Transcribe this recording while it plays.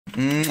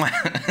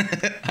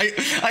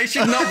I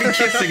should not be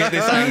kissing at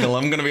this angle,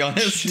 I'm going to be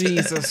honest.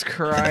 Jesus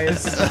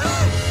Christ.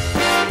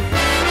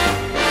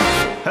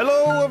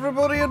 Hello,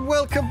 everybody, and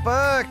welcome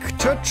back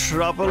to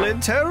Trouble in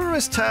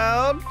Terrorist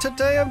Town.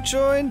 Today I'm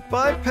joined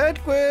by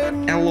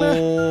Penguin.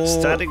 Hello.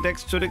 Standing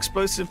next to an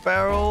explosive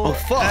barrel. Oh,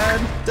 fuck.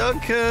 And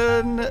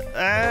Duncan.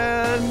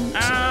 And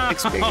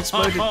being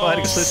exploded by an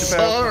explosive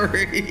barrel.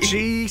 Sorry.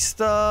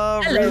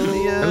 G-Star. Hello.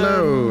 Rillian,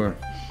 Hello.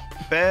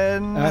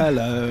 Ben.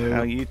 Hello.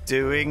 How you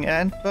doing?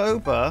 And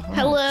Boba. Oh,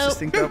 Hello. Just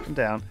think up and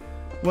down.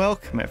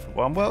 Welcome,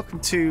 everyone. Welcome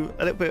to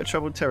a little bit of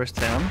Trouble in Terrorist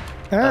Town.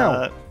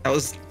 Ow.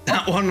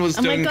 That one was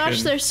Oh Duncan. my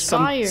gosh, there's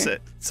fire.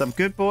 Some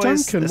good boys.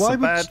 Duncan, there's why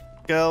some would bad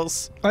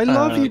girls. I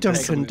love you, there's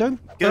Duncan. some Don't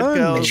good burn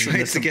girls. me. and Tried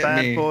there's to some get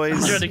bad me. boys.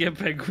 I'm trying to get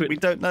Penguin. We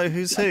don't know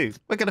who's who.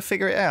 We're going to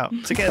figure it out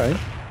together. Okay.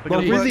 We're Well,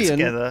 going to work Rithian-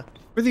 together.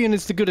 Rithian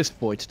is the goodest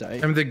boy today.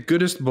 I'm the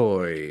goodest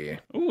boy.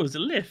 Oh, there's a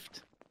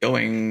lift.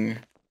 Going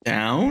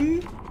down?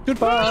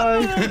 Goodbye.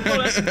 Oh,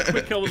 that's a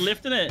quick old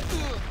lift, isn't it?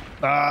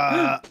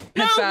 Ah.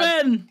 No,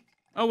 bad. Ben!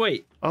 Oh,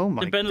 wait. Oh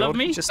my Did Ben God. love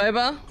me? Just...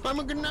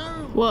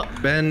 What?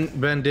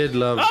 Ben did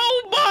love.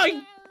 Oh, my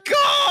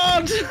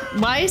God!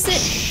 Why is it?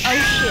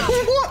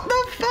 Oh What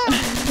the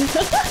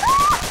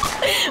fuck?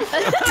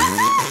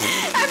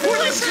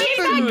 Everyone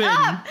came happening?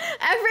 back up.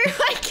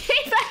 Everyone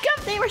came back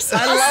up. They were so.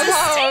 I love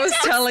how how I was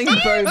telling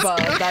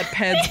Boba that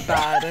Ped's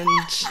bad and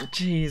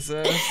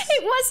Jesus.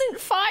 It wasn't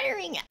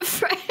firing at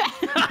Fred.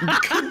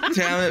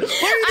 Damn it.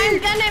 I'm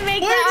gonna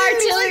make the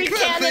artillery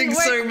cannon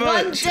work so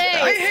one much? day.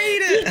 I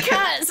hate it.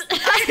 Because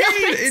I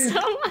hate love it.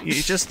 so much.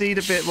 You just need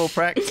a bit more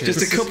practice.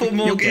 Just a couple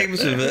more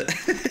games with it.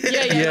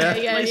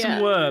 Play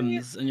some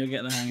worms and you'll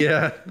get the hang of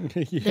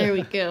it. Yeah. There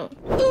we go.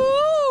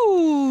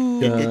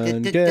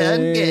 Gun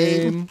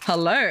game.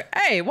 Hello.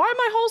 Hey, why am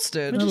I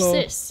holstered? What is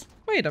this?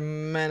 Wait a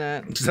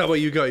minute. Is that what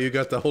you got? You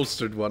got the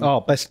holstered one.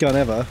 Oh, best gun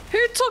ever.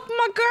 Who took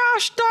my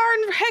gosh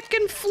darn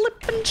heckin'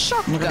 flippin' Oh my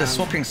shotgun? god, they're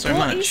swapping so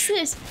What is much.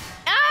 this?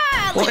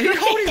 Ah! What are you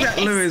holding Lewis.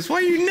 that, Lewis? Why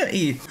are you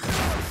nutty?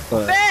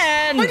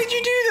 Ben! Why did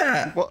you do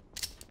that? What?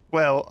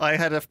 Well, I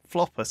had a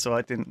flopper, so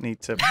I didn't need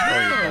to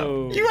worry about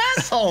Oh. You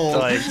asshole!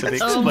 dying to the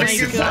Oh my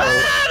explosive God.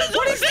 barrel.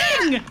 What is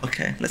that?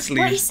 Okay, let's leave.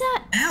 What is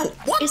that? Ow!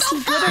 What Is the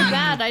he fuck? good or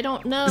bad? I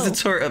don't know. There's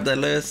a turret up there,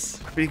 Lewis.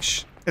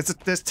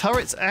 There's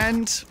turrets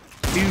and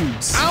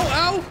dudes.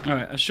 Ow!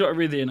 Alright, I shot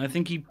Rithian. I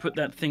think he put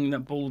that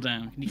ball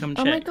down. Can you come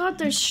check? Oh my God,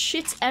 there's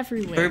shit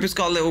everywhere. Boba's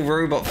got a little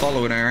robot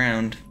following her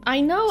around. I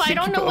know, I Think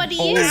don't you know put a what he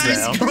pole is.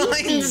 down? He's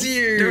Blinds creepy.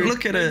 you! Don't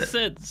look at It it.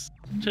 says,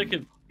 check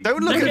it.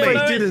 Don't look Look at at me! it.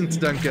 I didn't,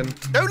 Duncan.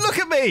 Don't look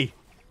at me!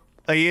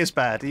 Oh, he is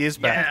bad. He is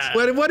bad.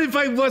 Yeah. What if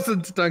I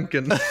wasn't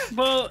Duncan?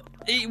 Well,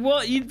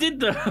 what you did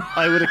though?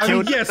 I would have I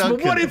mean, killed yes, Duncan.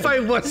 but what if I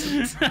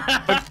wasn't?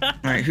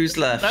 Right, who's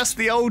left? That's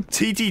the old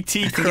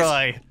TTT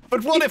cry.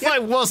 But what if I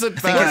wasn't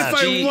What bad? if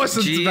I G,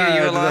 wasn't G, bad,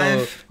 you though?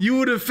 alive? You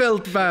would have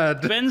felt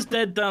bad. Ben's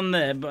dead down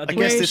there, but I I think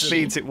guess Where this is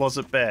means it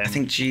wasn't Ben. I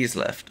think G's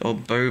left. Or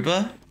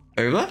Boba?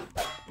 Boba?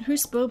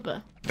 Who's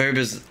Boba?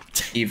 Boba's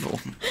evil.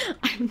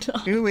 I'm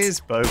not. Who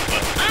is Boba?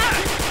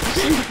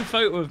 Someone took a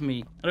photo of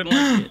me. I don't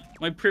like it.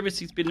 My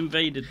privacy's been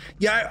invaded.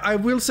 Yeah, I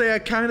will say I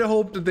kind of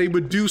hoped that they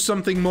would do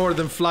something more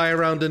than fly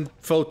around and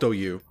photo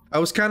you. I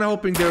was kind of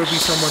hoping there would be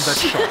someone that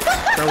shot.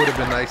 That would have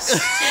been nice.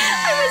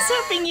 I was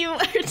hoping you were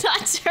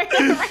not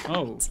turning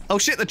around. Oh. Oh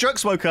shit, the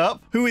drunks woke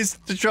up. Who is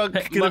the drunk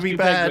gonna Must be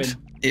bad?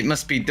 Penguin. It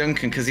must be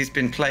Duncan because he's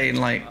been playing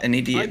like an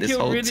idiot I this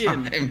killed whole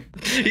Rithian. time.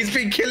 He's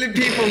been killing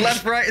people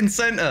left, right, and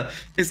centre.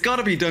 It's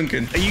gotta be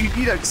Duncan.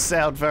 You don't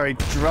sound very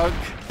drunk.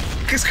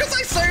 Because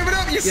I sobered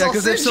up, you Yeah,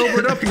 because they've sausage.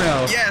 sobered up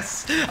now.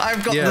 Yes,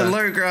 I've got Yeah. the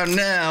low ground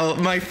now.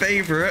 My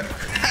favourite.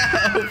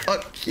 Oh,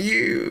 fuck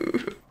you.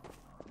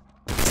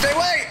 Stay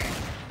away!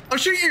 I'll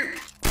shoot you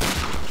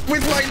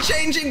with my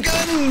changing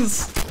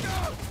guns.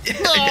 A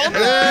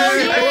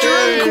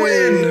drunk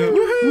win.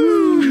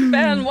 Woohoo!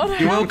 Ben, what You're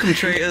happened? welcome,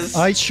 traitors.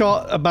 I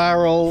shot a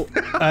barrel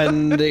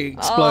and it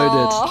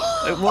exploded.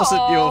 It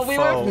wasn't your we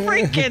fault. were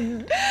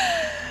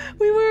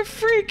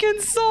freaking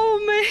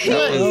soulmates.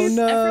 Oh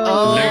no!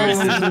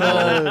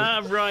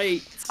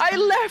 Right. I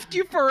left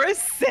you for a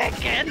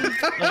second.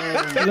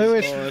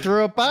 Lewis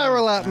threw a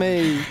barrel at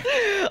me.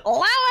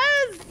 Lois!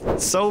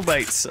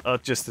 Soulmates are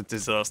just a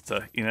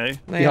disaster, you know?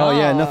 They Oh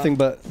yeah, are. nothing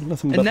but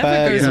It bad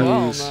never goes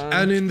well, news. man.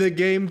 And in the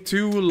game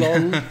too,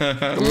 lol.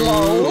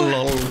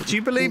 Lol. Do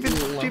you believe in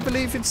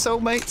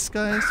soulmates,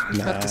 guys?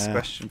 We've had this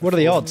question. What are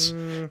the odds?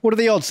 What are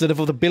the odds that of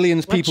all the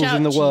billions of people out,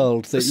 in the G.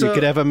 world that you So-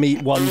 could ever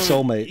meet one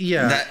soulmate?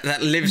 Yeah.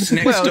 That lives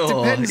next Well,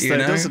 door. it depends, you though,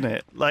 know? doesn't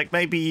it? Like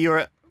maybe you're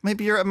at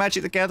a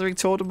Magic the Gathering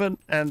tournament,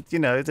 and you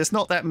know there's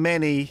not that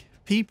many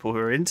people who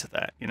are into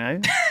that. You know,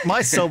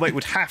 my soulmate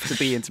would have to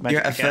be into Magic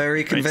You're at a the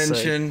Gathering. furry right? So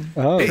convention.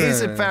 Oh. it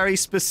is a very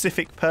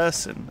specific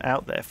person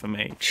out there for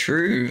me.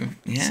 True.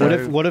 Yeah.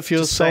 So- What if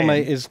your just saying.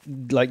 soulmate is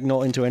like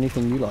not into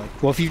anything you like?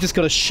 What if you've just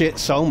got a shit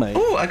soulmate?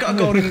 Oh, I got a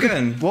golden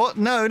gun. What?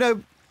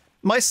 No.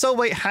 My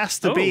soulmate has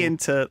to be Oh.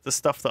 into the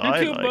stuff that Who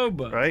I killed like,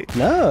 Boba? right?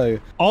 No,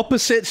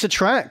 opposites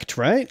attract,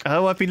 right?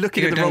 Oh, I've been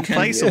looking You in the go, wrong Duncan.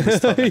 place all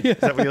this time. Is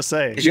that what you're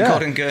saying? It's your Yeah.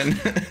 golden gun.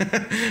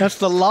 That's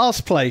the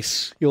last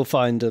place you'll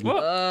find them.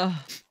 What?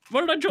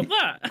 Why did I drop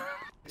that?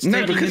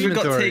 No, because we've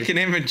got inventory. taken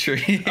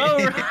inventory.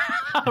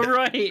 Oh,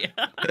 right.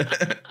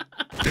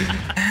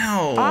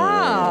 Ow.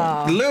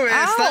 Ah. Lewis,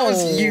 that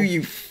was Ow.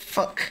 you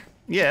fuck.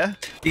 Yeah.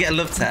 You get a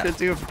love tap.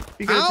 What are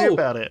you gonna do Ow.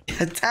 about it?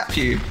 I tap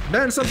you.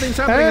 Ben, something's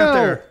happening out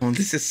there. Oh,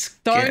 this is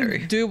scary.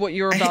 Don't do what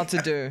you're about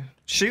to do.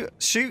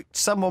 Shoot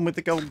someone with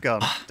the golden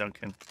gun,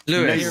 Duncan.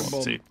 Lewis. You know you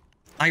want to.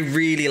 I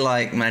really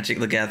like Magic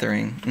the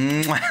Gathering.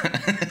 Mwah.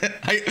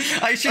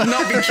 I should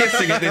not be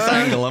kissing at this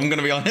angle, I'm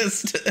gonna be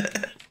honest.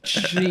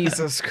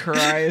 Jesus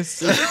Christ.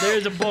 There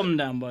is a bomb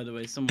down, by the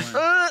way, somewhere.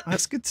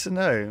 That's good to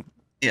know.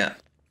 Yeah.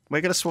 We're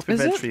gonna swap Is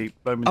it? inventory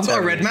I've momentarily. got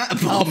a red matter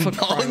Oh, bomb. for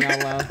crying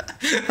out loud.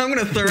 I'm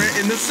gonna throw it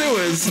in the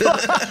sewers.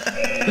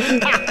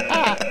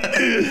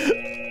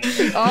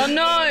 Oh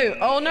no!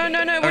 Oh no! What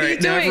are you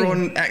Alright, now doing?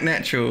 everyone act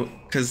natural,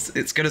 because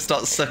it's gonna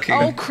start sucking.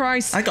 Oh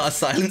Christ! I got a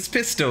silenced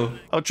pistol.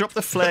 I'll drop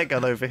the flare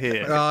gun over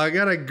here. Oh, I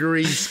got a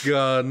grease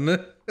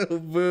gun.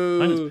 Boo.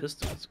 Mine's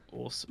pistol is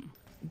awesome.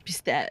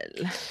 Pistol.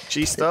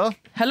 G-Star?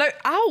 Hello?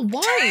 Ow!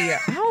 Why?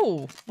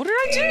 Ow! What did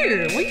I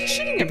do? Why are you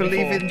shooting at me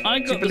Believe for? in? I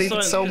Do got you believe in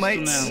the silent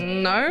soulmates? pistol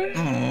now. No?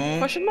 Aww.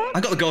 Question mark? I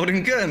got the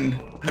golden gun.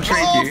 I'll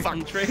trade you.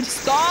 I'm trading.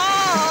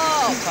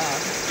 Stop!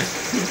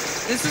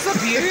 This is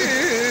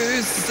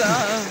abuse.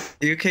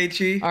 You okay,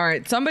 G? All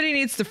right, somebody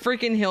needs to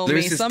freaking heal me.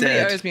 Lewis is Somebody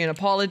dead. owes me an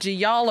apology.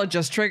 Y'all are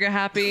just trigger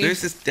happy.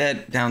 Lewis is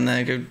dead down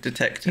there. Go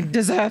detect him.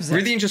 Deserves it.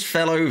 Ruthian just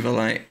fell over,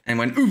 like, and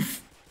went,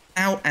 oof.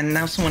 Ow, and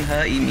now someone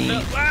hurting me.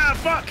 Ah,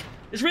 fuck!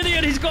 It's really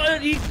good. He's got a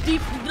deep.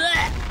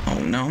 Bleh.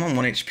 Oh no, I'm on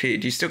 1 HP.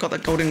 Do you still got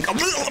that golden gun?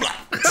 Brutal.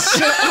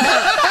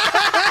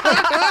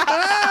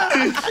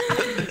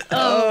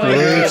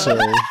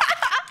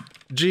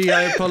 Gee,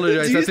 I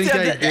apologize. Do you I think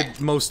still I get-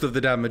 did most of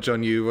the damage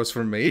on you was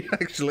from me,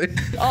 actually.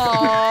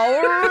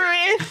 Oh,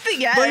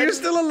 yes. But you're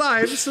still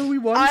alive, so we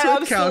won. So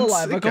I'm it still counts.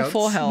 alive. It I've got counts.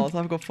 full health.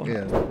 I've got full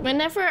Yeah. health.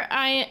 Whenever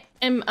I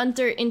am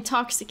under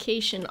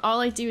intoxication,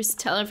 all I do is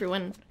tell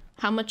everyone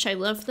how much I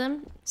love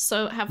them.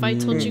 So have I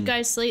told you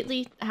guys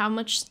lately how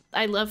much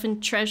I love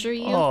and treasure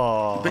you?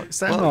 Oh, is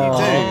that Well, what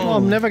you do? Oh,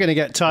 I'm never going to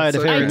get tired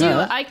of That's I hearing do.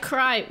 that. I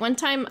cry. One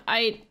time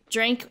I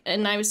drank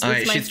and I was with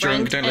Alright, my she's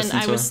drunk, friend don't and listen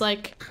I to was her.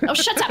 like, oh,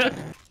 shut up.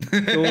 Oh,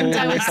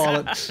 I was-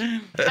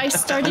 bollocks. I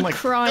started my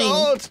crying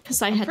God.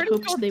 because I had Pretty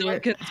hoped sure they were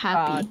Duncan's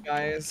happy. bad,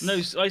 guys. No,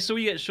 I saw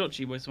you get shot,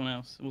 G, by someone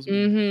else. It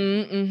wasn't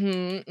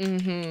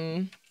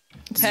me.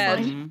 Ped,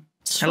 Mhm.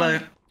 Hello.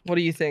 what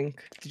do you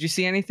think? Did you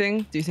see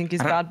anything? Do you think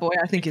he's I a don't- bad boy?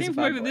 I think he's a Came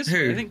from bad over boy. this Who?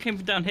 way. I think it came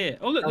from down here.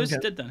 Oh, look, Lewis is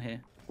Okay. dead down here.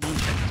 I'm gonna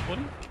check his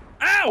body.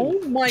 Ow!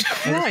 Oh my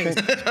Christ!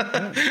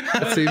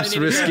 That seems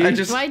risky. I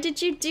just, Why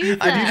did you do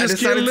that? I Just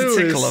kill decided to Lewis.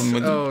 tickle them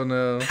with Oh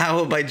no.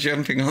 power by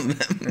jumping on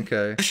them.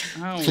 Okay.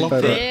 Ow.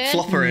 Flopper, Yeah.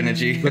 flopper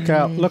energy. Look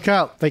out, look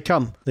out. They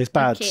come. There's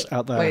bads Okay.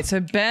 out there. Wait,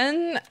 so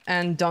Ben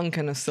and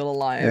Duncan are still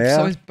alive. Yeah.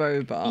 So is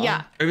Boba.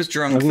 Yeah, I was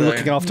drunk I'm though.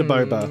 looking after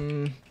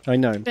Boba. I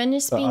know. Ben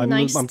is But being I'm,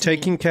 nice I'm to me.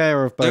 taking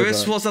care of Boba.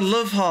 Lewis was a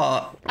love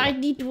heart. I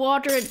need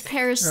water and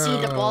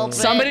paracetamol. but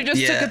Somebody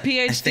just Yeah, took a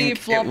I PhD. think it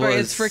Flopper.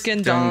 It's was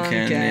freaking Duncan,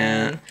 Duncan.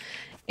 yeah.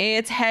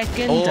 It's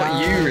heckin' Or Duncan.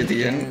 you,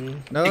 Ruthian.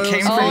 No, It came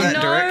was from Oh, that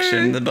no.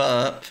 direction, the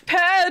burp.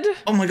 Ped!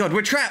 Oh my god,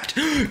 we're trapped!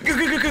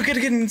 Go, get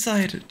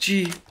inside.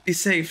 Gee, be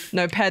safe.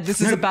 No, Ped, this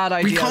is No, a bad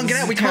idea. we can't get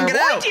This out, is we a can't get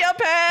terrible out. idea,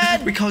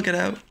 Ped! We can't get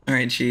out.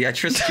 Alright, Gee, I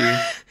trust you.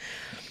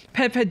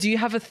 Ped, do you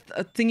have a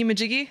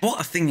thingy-majiggy? What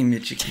a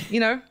thingy-midgey.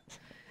 You know?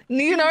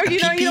 You know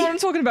what I'm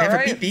talking about, Have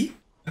right? a pee-pee?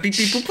 Beep,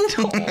 beep, boop,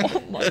 boop. Oh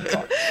my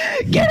god.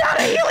 Get out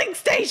of healing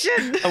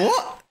station! A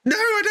what? No,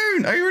 I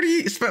don't. I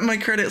already spent my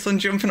credits on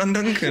jumping on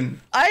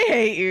Duncan. I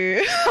hate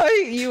you.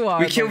 You are.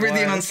 We the killed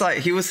Ruthian on worst. sight.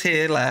 He was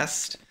here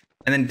last.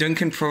 And then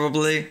Duncan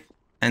probably.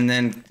 And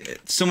then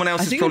someone else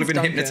I has think probably it's been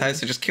Duncan. hypnotized,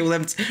 so just kill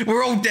them.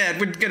 We're all dead.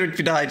 We're gonna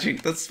die, G.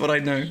 That's what I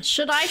know.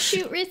 should I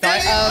shoot Ruthian?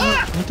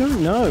 I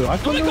don't know.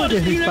 I've Oh got my no god, idea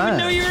you who's didn't even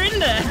know bad. you were in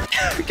there.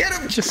 Get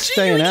him! Just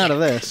staying out of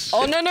this.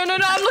 Oh no, I'm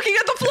looking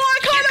at the floor. I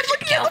can't. I'm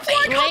looking at the floor.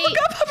 I can't look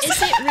up. I'm Wait,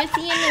 is it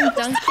Ruthian and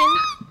Duncan?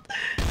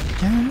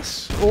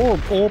 Yes.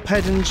 Or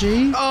Ped and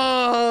G.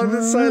 Oh,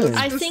 the silence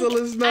I pistol think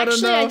is not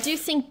actually I enough. do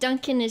think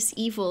Duncan is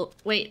evil.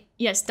 Wait,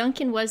 yes,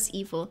 Duncan was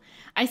evil.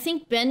 I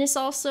think Ben is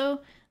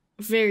also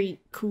very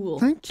cool.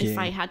 Thank If you.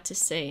 I had to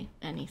say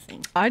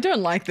anything. I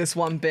don't like this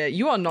one bit.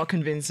 You are not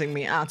convincing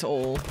me at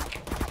all.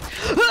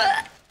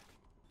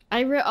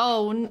 I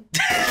remembered.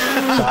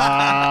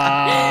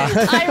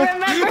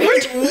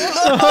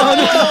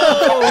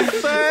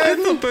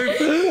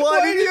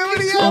 Why did you have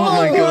any Oh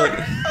my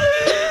god.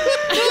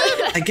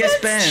 I guess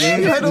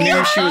Ben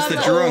knew she was the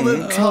drunk,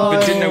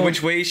 but didn't know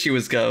which way she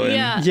was going.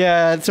 Yeah.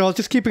 Yeah, so I was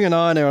just keeping an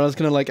eye on her and I was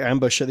going to like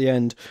ambush at the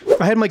end.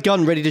 I had my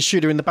gun ready to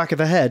shoot her in the back of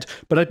the head,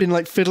 but I'd been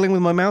like fiddling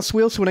with my mouse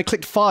wheel, so when I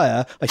clicked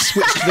fire, I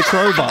switched to the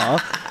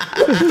crowbar.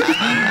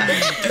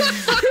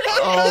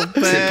 Oh,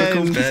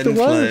 Typical Ben. Ben the play.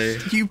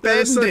 worst. You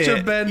bend such it.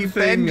 a Ben you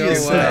thing. bend Oh,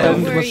 yourself. wow. Don't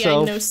Bend worry,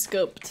 myself. I no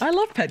scoped. I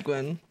love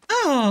Pedguin.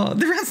 Oh,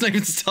 the round's not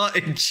even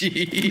started, You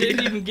G.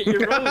 didn't even get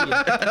your roll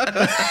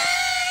yet.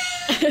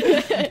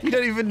 You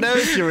don't even know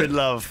if you're in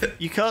love.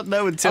 You can't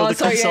know until the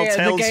sorry, console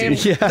tells the game,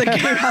 you. The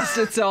game has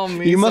to tell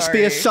me. You must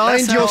be sorry.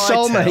 assigned That's your how I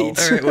tell. soulmate.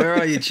 All right, where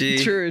are you,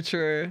 G? True.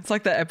 It's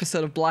like that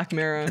episode of Black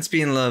Mirror. Let's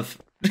be in love.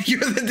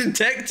 You're the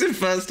detective,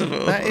 first of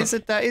all. That is a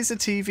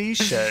TV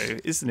show,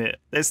 isn't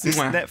it? There's this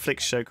Wow. Netflix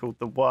show called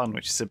The One,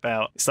 which is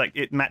about it's like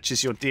it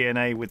matches your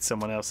DNA with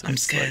someone else, and I'm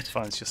it's scared. like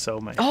finds your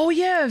soulmate. Oh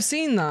yeah, I've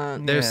seen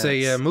that. There's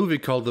Yes. a movie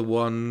called The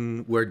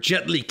One where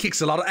Jet Li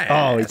kicks a lot of ass.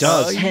 Oh, he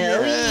does.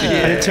 Hell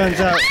And it turns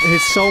out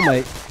his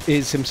soulmate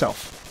is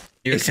himself.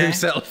 You It's okay?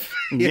 himself.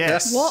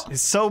 Yes. What?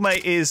 His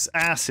soulmate is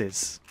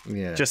asses.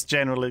 Yeah. Just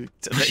generally.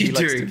 What are you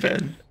doing,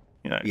 Ben?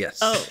 You know, Yes.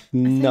 Oh,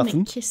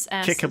 Nothing. kiss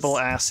asses.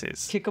 kickable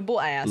asses.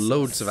 Kickable ass.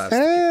 Loads of ass.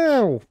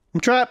 Ow!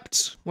 I'm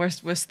trapped. We're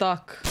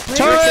stuck.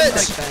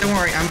 Turret! Don't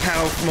worry, I'm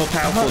more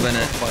powerful than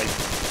it.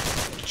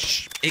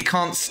 It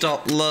can't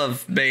stop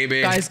love,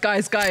 baby. Guys.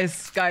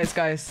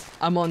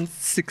 I'm on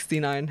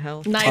 69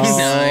 health. Nice.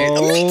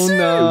 Oh, me too.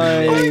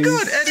 nice. Oh my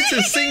god,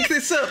 editor, sync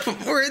this up.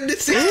 We're in the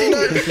 69.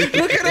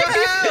 Look at our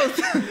health.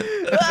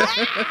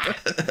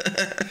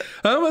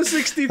 I'm a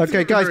 63.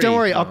 Okay, guys, don't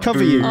worry. I'll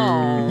cover you.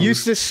 Aw.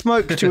 Use this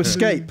smoke to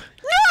escape.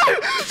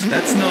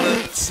 That's not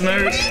a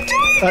smoke.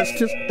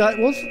 That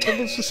was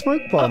the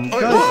smoke bomb.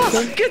 Oh, Guys,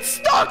 don't- Get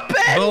stuck,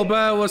 Ben!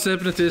 Boba was a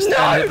hypnotist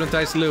and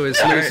hypnotized Lewis.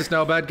 Lewis is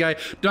now a bad guy.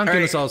 Duncan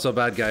Alright. is also a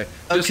bad guy.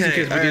 Just in Okay,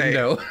 case we didn't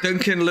know.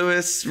 Duncan,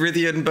 Lewis,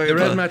 Rithian, The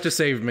red Boba. matter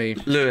saved me.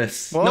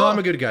 Lewis. No, I'm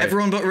a good guy.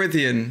 Everyone but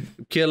Rithian.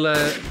 Kill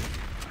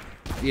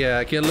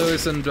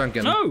Lewis and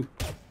Duncan. No!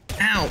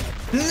 Ow.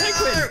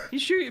 No!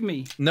 He's shooting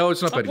me. No,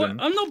 it's not Pedguin.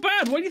 I'm not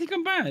bad. Why do you think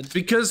I'm bad?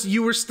 Because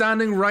you were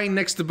standing right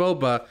next to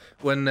Boba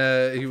when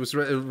he was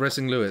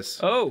wrestling Lewis.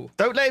 Oh.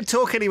 Don't let him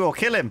talk anymore.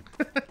 Kill him.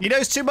 He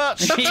knows too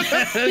much. He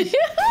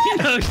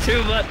knows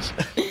too much.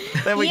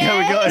 There we go.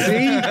 We got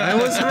it. I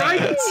was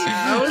right.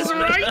 I was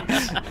right.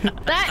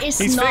 That is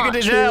He's not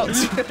figured it true. out.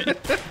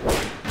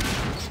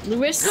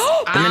 Lewis.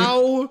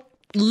 Ow!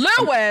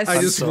 Lewis! I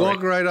just sorry.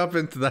 walked right up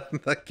into that.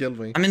 That killed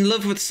me. I'm in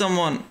love with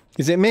someone.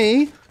 Is it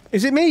me?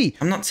 Is it me?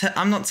 I'm not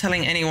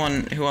telling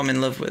anyone who I'm in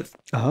love with.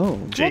 Oh.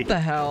 Gee, What the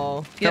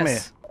hell? come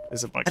Yes. here.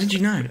 There's a mic. How did you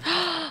know?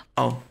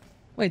 Oh.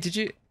 Wait, did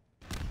you?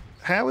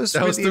 How is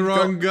That was the Rithian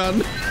wrong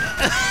gun.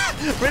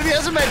 Really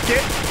has a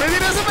medkit. Really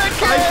has a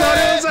medkit. I thought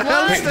it was a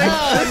health station.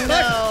 Oh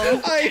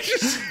no. I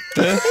just.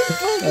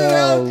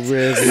 Oh,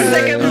 really? It's the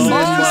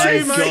my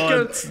same God.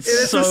 icon.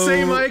 It's the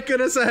same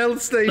icon as a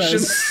health station.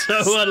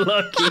 So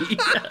unlucky.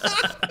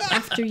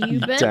 After you,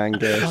 Ben. Dang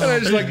it. And I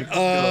was like,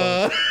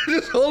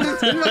 just hold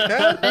it in my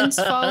hand. Ben's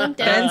falling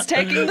down. Ben's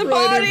taking the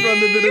Right in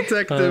front of the body!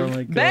 detective. Oh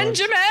my god.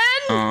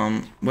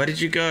 Benjamin! Where did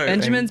you go?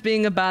 Benjamin's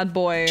being a bad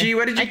boy. G,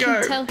 where did you I go?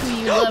 can tell who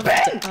you loved,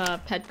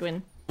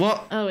 Pedguin.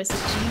 What? Oh, is it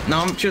G? No,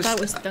 I'm just. That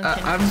was Duncan.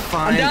 I'm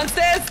fine. I'm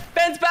downstairs!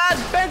 Ben's bad!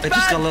 Ben's I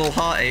just got a bad! little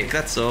heartache.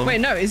 That's all. Wait,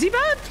 no, is he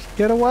bad?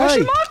 Get away.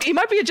 Question mark? He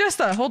might be a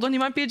jester. Hold on, he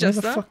might be a Where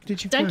the jester. fuck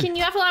did you go? Duncan,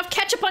 you have a lot of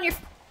ketchup on your. No,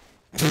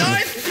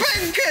 it's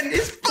Bunkin!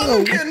 It's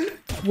Oh. Bunkin!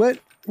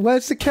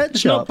 Where's the It's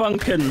not ketchup?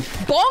 Bunkin.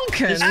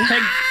 Bonkin!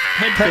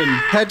 Pedgun.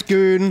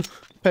 Pedgoon.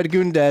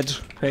 Pedgoon dead.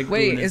 Pedgun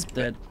Wait, is is-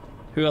 dead.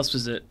 Who else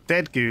was it?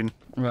 Dead goon.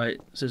 Right.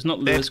 So it's not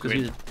Lewis because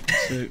Queen. he's.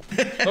 So,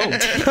 oh. I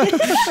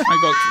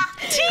got.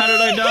 How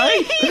did I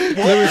die?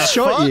 Lewis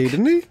shot you,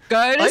 didn't he?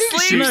 Go to you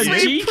sleep, No, shooting? G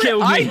sleep.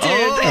 killed me. I did.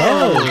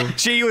 Oh.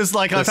 She was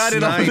like, I've had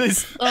enough of snipe.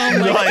 this Oh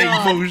my lying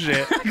God.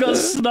 bullshit. I got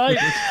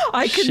sniped.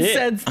 I can Shit.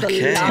 sense the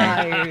Okay.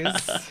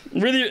 lies.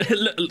 Really?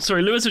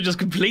 Sorry, Lewis was just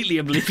completely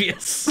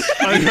oblivious.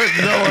 I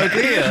had no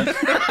idea.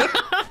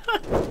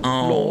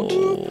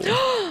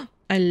 Oh.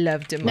 I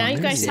loved him. Now you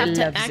guys have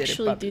to Loves it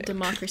actually do public.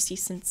 democracy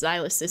since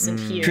Xylus isn't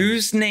here.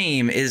 Whose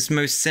name is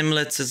most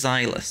similar to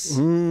Xylus?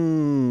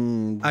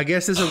 I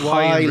guess there's a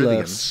Y in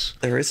Rithian. Hylas.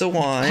 There is a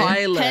Y.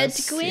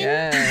 Pilus. Pedguin?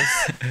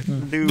 Yes.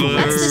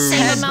 That's the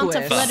same amount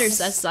of Pedguin. letters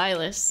as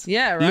Xylus.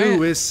 Yeah, right.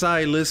 Lewis,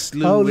 Silas,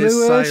 Oh, Lewis,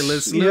 Lewis, Silas.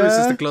 Lewis is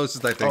yeah. the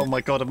closest, I think. Oh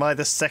my god, am I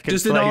the second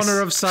Just in place?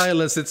 honor of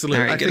Silas, it's Lewis.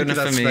 Alright, I good think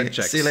enough that's for me. that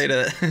checks. See you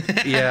later.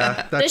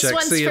 Yeah, that This checks.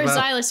 one's See for you, man.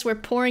 Xylus. We're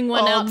pouring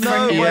one Oh out no,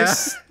 for him. Yeah.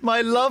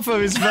 my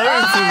lover is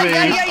voting for me.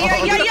 Yeah.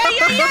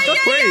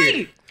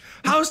 Wait,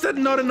 how's that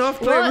not enough?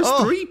 There was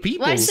What? 3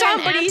 people. Why is that an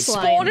Somebody ant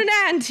spawned lion? an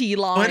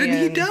anti-lion. Why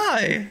didn't he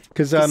die?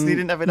 Because he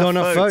didn't have not enough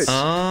enough votes. votes.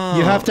 Oh,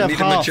 You have to have need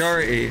half. a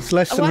majority. It's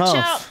less than Watch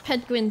half. out,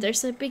 Pedguin.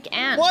 There's a big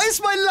ant. Why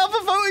is my lover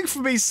voting for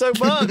me so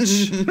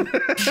much?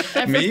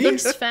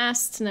 Everything's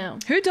fast now.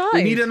 Who died?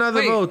 We need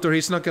another Wait. vote or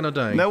he's not gonna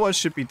die. No one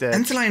should be dead.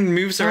 Antlion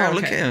moves around.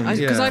 Look at him. Because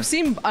Yeah. I've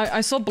seen,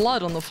 I saw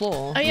blood on the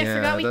floor. Oh yeah, I Yeah,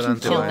 forgot we that can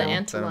kill the antlion.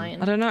 I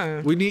antlion. don't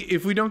know. We need.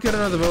 If we don't get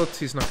another vote,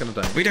 he's not gonna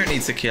die. We don't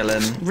need to kill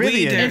him. We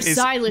Rithian don't. If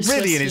Xylus was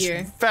Rithian is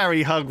here.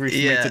 very hungry for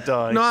me Yeah. to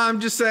die. No, I'm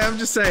just saying.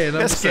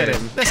 Let's get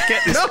him. Let's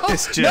get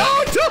this jerk.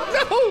 No, don't.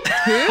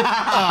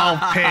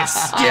 Oh,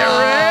 piss.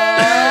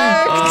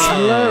 God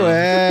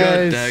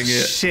Lewis. dang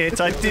it. Shit,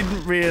 I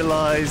didn't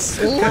realise.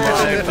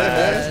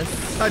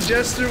 Lewis. A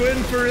gesture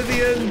win for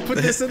Idian. Put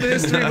this in the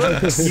history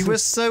books. You were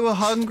so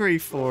hungry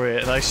for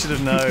it, and I should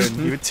have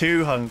known. You were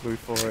too hungry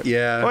for it.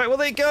 Yeah. All right, well,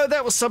 there you go.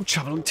 That was some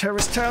Trouble in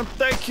Terrorist Town.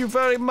 Thank you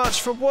very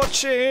much for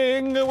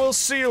watching. We'll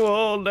see you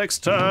all next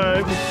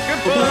time.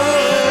 Goodbye.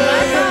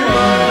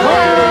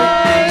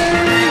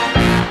 Bye.